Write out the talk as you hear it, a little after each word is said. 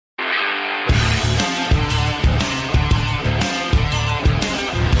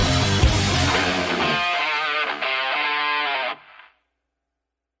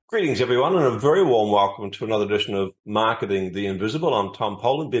Greetings, everyone, and a very warm welcome to another edition of Marketing the Invisible. I'm Tom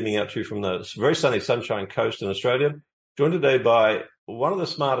Poland, beaming out to you from the very sunny Sunshine Coast in Australia, joined today by one of the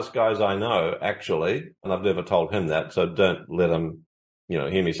smartest guys I know, actually, and I've never told him that, so don't let him,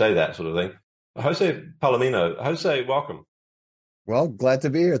 hear me say that sort of thing. Jose Palomino. Jose, welcome. Well, glad to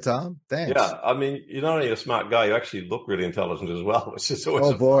be here, Tom. Thanks. Yeah, I mean, you're not only a smart guy, you actually look really intelligent as well, which is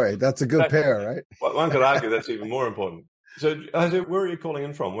always boy, that's a good pair, right? One could argue that's even more important. So, Jose, where are you calling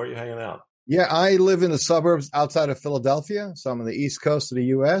in from? Where are you hanging out? Yeah, I live in the suburbs outside of Philadelphia, so I'm on the East Coast of the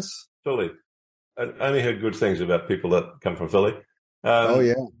U.S. Philly. I only heard good things about people that come from Philly. Oh,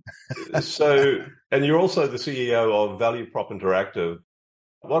 yeah. And you're also the CEO of Value Prop Interactive.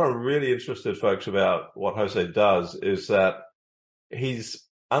 What I'm really interested, folks, about what Jose does is that he's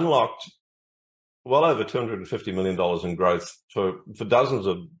unlocked well over $250 million in growth for dozens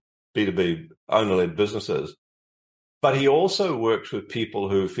of B2B owner-led businesses. But he also works with people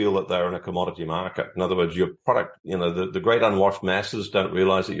who feel that they're in a commodity market. In other words, your product, the great unwashed masses don't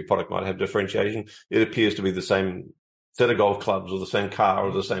realize that your product might have differentiation. It appears to be the same set of golf clubs or the same car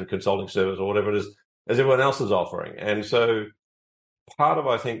or the same consulting service or whatever it is as everyone else is offering. And so part of,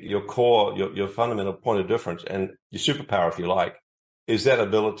 I think, your core, your fundamental point of difference and your superpower, if you like, is that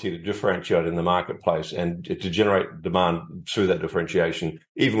ability to differentiate in the marketplace and to generate demand through that differentiation,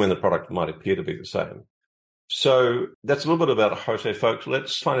 even when the product might appear to be the same. So that's a little bit about Jose, folks.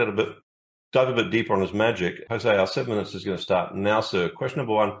 Let's find out dive a bit deeper on his magic. Jose, our 7 minutes is going to start now, sir. Question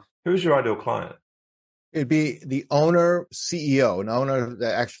number one, who's your ideal client? It'd be the owner, CEO, an owner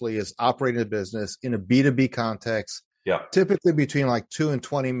that actually is operating a business in a B2B context. Yeah. Typically between like 2 and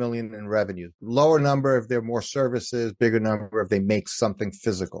 20 million in revenue. Lower number if they're more services, bigger number if they make something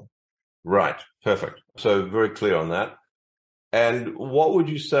physical. Right. Perfect. So very clear on that. And what would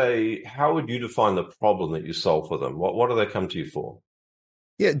you say, how would you define the problem that you solve for them? What do they come to you for?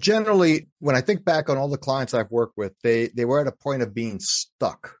 Yeah, generally, when I think back on all the clients I've worked with, they were at a point of being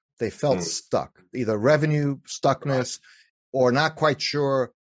stuck. They felt stuck, either revenue stuckness or not quite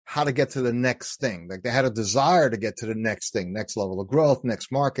sure how to get to the next thing. Like they had a desire to get to the next thing, next level of growth, next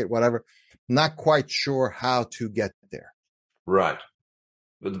market, whatever. Not quite sure how to get there. Right.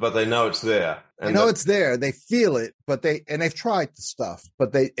 But they know it's there. And it's there. They feel it, but they've tried the stuff,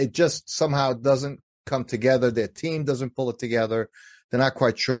 but it just somehow doesn't come together. Their team doesn't pull it together. They're not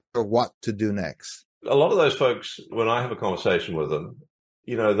quite sure what to do next. A lot of those folks, when I have a conversation with them,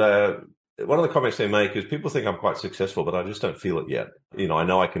 one of the comments they make is people think I'm quite successful, but I just don't feel it yet. I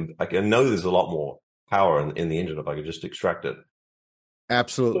know I can know there's a lot more power in the engine if I could just extract it.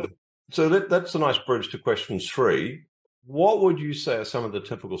 Absolutely. So that's a nice bridge to question 3. What would you say are some of the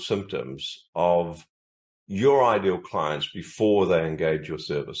typical symptoms of your ideal clients before they engage your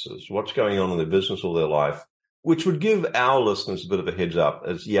services? What's going on in their business or their life, which would give our listeners a bit of a heads up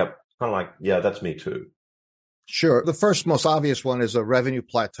as, that's me too. Sure. The first most obvious one is a revenue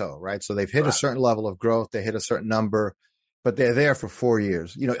plateau, right? So they've hit a certain level of growth. They hit a certain number, but they're there for 4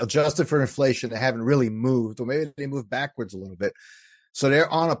 years. Adjusted for inflation, they haven't really moved, or maybe they moved backwards a little bit. So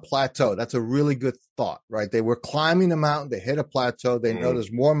they're on a plateau. That's a really good thought, right? They were climbing the mountain. They hit a plateau. They know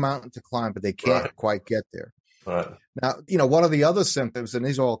there's more mountain to climb, but they can't quite get there. Right. Now, one of the other symptoms, and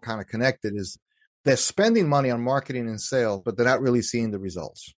these are all kind of connected, is they're spending money on marketing and sales, but they're not really seeing the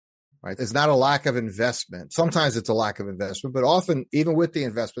results, right? There's not a lack of investment. Sometimes it's a lack of investment, but often even with the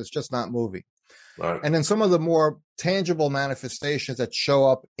investment, it's just not moving. Right. And then some of the more tangible manifestations that show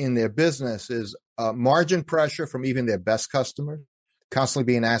up in their business is margin pressure from even their best customers, constantly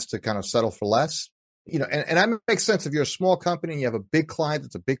being asked to kind of settle for less, and that makes sense. If you're a small company and you have a big client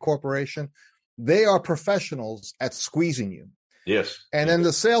that's a big corporation, they are professionals at squeezing you. Yes. And then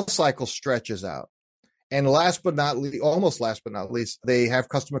the sales cycle stretches out. And almost last but not least, they have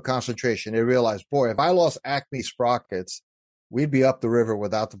customer concentration. They realize, boy, if I lost Acme Sprockets, we'd be up the river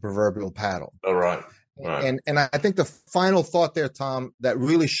without the proverbial paddle. All right. And I think the final thought there, Tom, that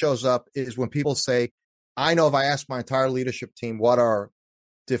really shows up is when people say, I know if I ask my entire leadership team what our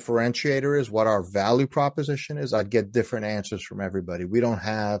differentiator is, what our value proposition is, I'd get different answers from everybody. We don't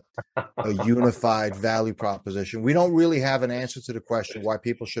have a unified value proposition. We don't really have an answer to the question why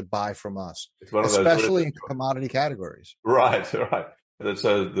people should buy from us, especially in commodity categories. Right. And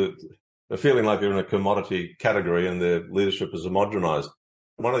so the feeling like they're in a commodity category and their leadership is homogenized.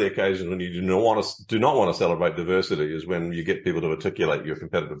 One of the occasions when you do not want to celebrate diversity is when you get people to articulate your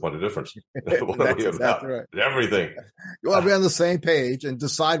competitive point of difference. What are we about? Right. Everything. You want to be on the same page and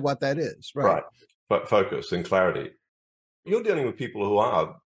decide what that is. Right. But focus and clarity. You're dealing with people who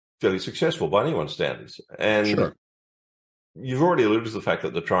are fairly successful by anyone's standards. And you've already alluded to the fact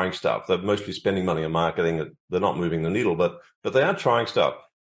that they're trying stuff. They're mostly spending money on marketing. They're not moving the needle, but they are trying stuff.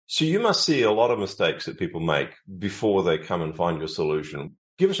 So you must see a lot of mistakes that people make before they come and find your solution.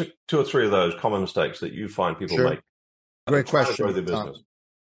 Give us two or three of those common mistakes that you find people Sure. make. Great trying question, to grow their Tom. business.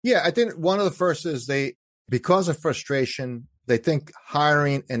 Yeah, I think one of the first is because of frustration, they think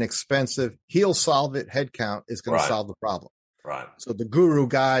hiring an expensive, he'll solve it headcount is going to solve the problem. Right. So the guru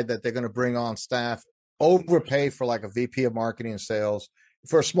guy that they're going to bring on staff, overpay for like a VP of marketing and sales.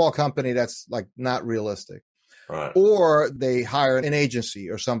 For a small company, that's like not realistic. Right. Or they hire an agency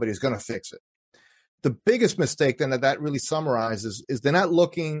or somebody who's going to fix it. The biggest mistake then that really summarizes is they're not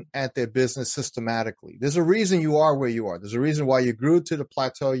looking at their business systematically. There's a reason you are where you are. There's a reason why you grew to the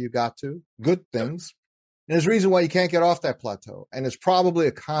plateau you got to, good things. And there's a reason why you can't get off that plateau. And it's probably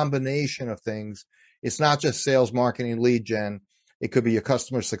a combination of things. It's not just sales, marketing, lead gen. It could be your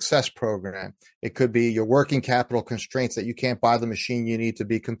customer success program. It could be your working capital constraints that you can't buy the machine you need to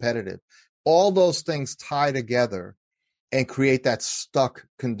be competitive. All those things tie together and create that stuck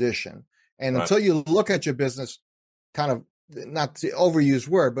condition. And until you look at your business, kind of not the overused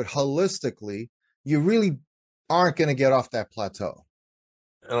word, but holistically, you really aren't going to get off that plateau.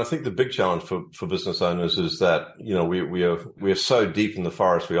 And I think the big challenge for business owners is that, we are so deep in the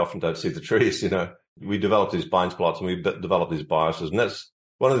forest, we often don't see the trees. We develop these blind spots and we develop these biases. And that's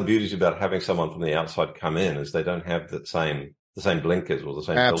one of the beauties about having someone from the outside come in is they don't have the same blinkers or the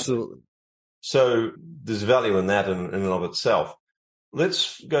same Absolutely. filter. So there's value in that in and of itself.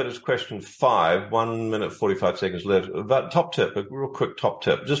 Let's go to question 5, 1 minute, 45 seconds left. About top tip, a real quick top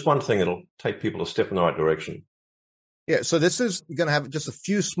tip. Just one thing that'll take people a step in the right direction. Yeah, so this is going to have just a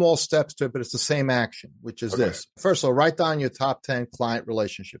few small steps to it, but it's the same action, which is this. First of all, write down your top 10 client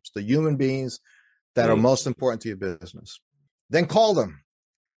relationships, the human beings that are most important to your business. Then call them,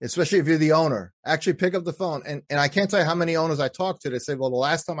 especially if you're the owner. Actually pick up the phone. And I can't tell you how many owners I talk to. They say, well, the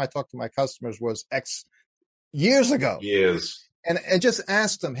last time I talked to my customers was X years ago. Years. And just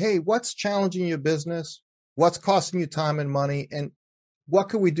ask them, hey, what's challenging your business? What's costing you time and money? And what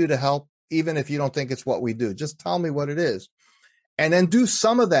can we do to help, even if you don't think it's what we do? Just tell me what it is. And then do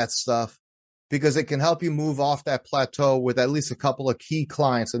some of that stuff because it can help you move off that plateau with at least a couple of key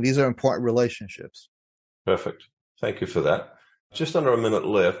clients. And these are important relationships. Perfect. Thank you for that. Just under a minute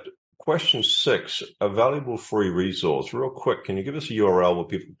left. Question 6, a valuable free resource. Real quick, can you give us a URL where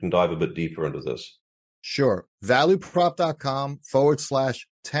people can dive a bit deeper into this? Sure.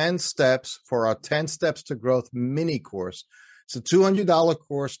 valueprop.com/10 steps for our 10 steps to growth mini course. It's a $200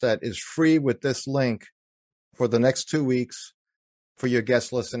 course that is free with this link for the next 2 weeks for your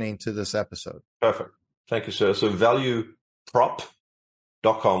guests listening to this episode. Perfect. Thank you, sir. So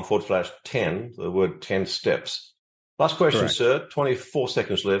valueprop.com/10, the word 10 steps. Last question, Correct. Sir. 24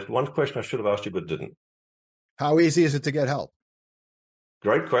 seconds left. One question I should have asked you but didn't. How easy is it to get help?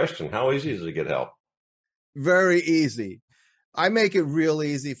 Great question. How easy is it to get help? Very easy. I make it real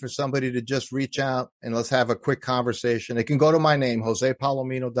easy for somebody to just reach out and let's have a quick conversation. They can go to my name,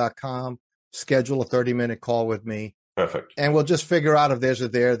 josepalomino.com, schedule a 30-minute call with me. Perfect. And we'll just figure out if there's a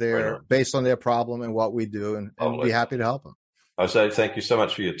there based on their problem and what we do, and be happy to help them. Jose, thank you so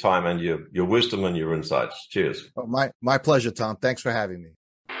much for your time and your wisdom and your insights. Cheers. Oh, my pleasure, Tom. Thanks for having me.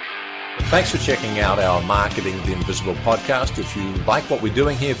 Thanks for checking out our Marketing the Invisible podcast. If you like what we're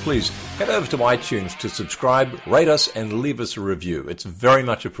doing here, please head over to iTunes to subscribe, rate us, and leave us a review. It's very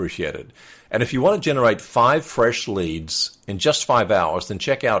much appreciated. And if you want to generate 5 fresh leads in just 5 hours, then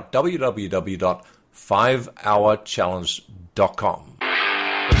check out www.5hourchallenge.com.